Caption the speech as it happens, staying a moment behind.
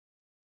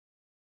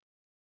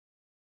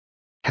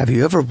Have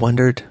you ever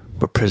wondered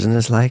what prison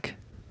is like?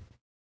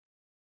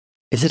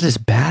 Is it as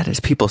bad as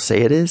people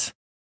say it is?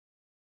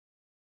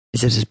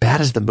 Is it as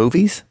bad as the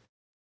movies?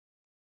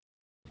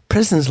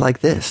 Prison's like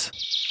this.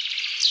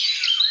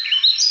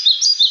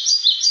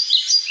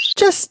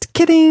 Just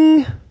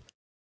kidding.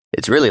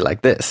 It's really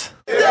like this.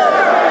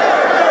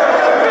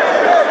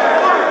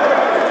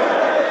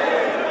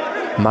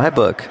 My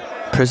book,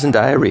 Prison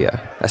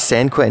Diarrhea, a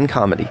San Quentin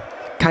comedy,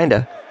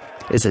 kinda,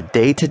 is a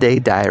day-to-day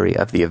diary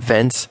of the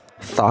events,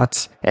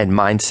 thoughts, and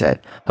mindset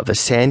of a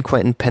San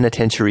Quentin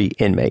penitentiary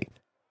inmate.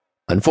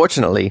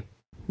 Unfortunately,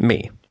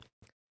 me.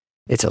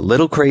 It's a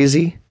little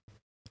crazy,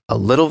 a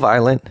little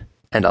violent,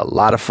 and a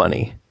lot of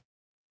funny.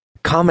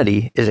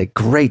 Comedy is a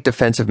great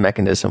defensive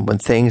mechanism when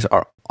things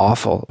are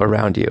awful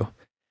around you.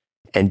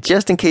 And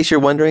just in case you're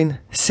wondering,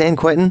 San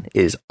Quentin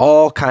is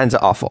all kinds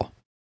of awful.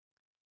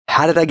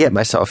 How did I get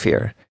myself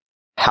here?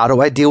 How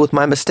do I deal with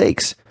my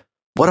mistakes?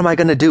 What am I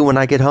going to do when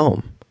I get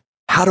home?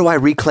 How do I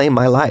reclaim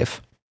my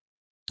life?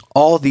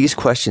 All these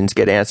questions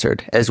get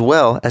answered, as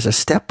well as a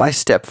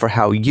step-by-step for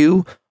how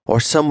you or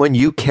someone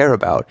you care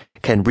about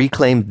can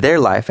reclaim their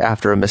life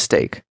after a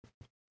mistake.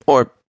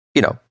 Or,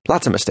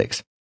 lots of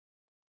mistakes.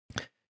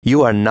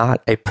 You are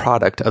not a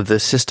product of the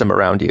system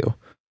around you,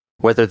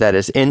 whether that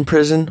is in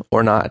prison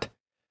or not.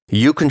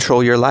 You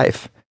control your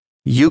life.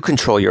 You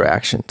control your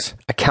actions.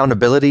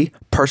 Accountability,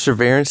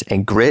 perseverance,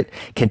 and grit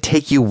can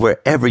take you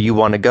wherever you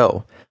want to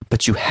go,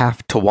 but you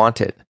have to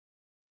want it.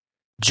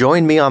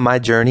 Join me on my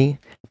journey,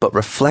 but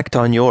reflect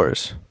on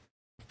yours.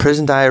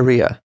 Prison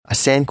Diarrhea, a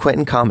San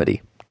Quentin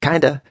comedy,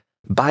 kinda,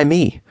 by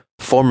me,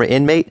 former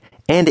inmate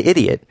and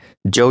idiot,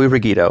 Joey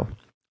Reghitto.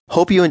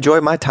 Hope you enjoy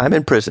my time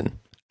in prison.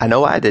 I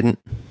know I didn't.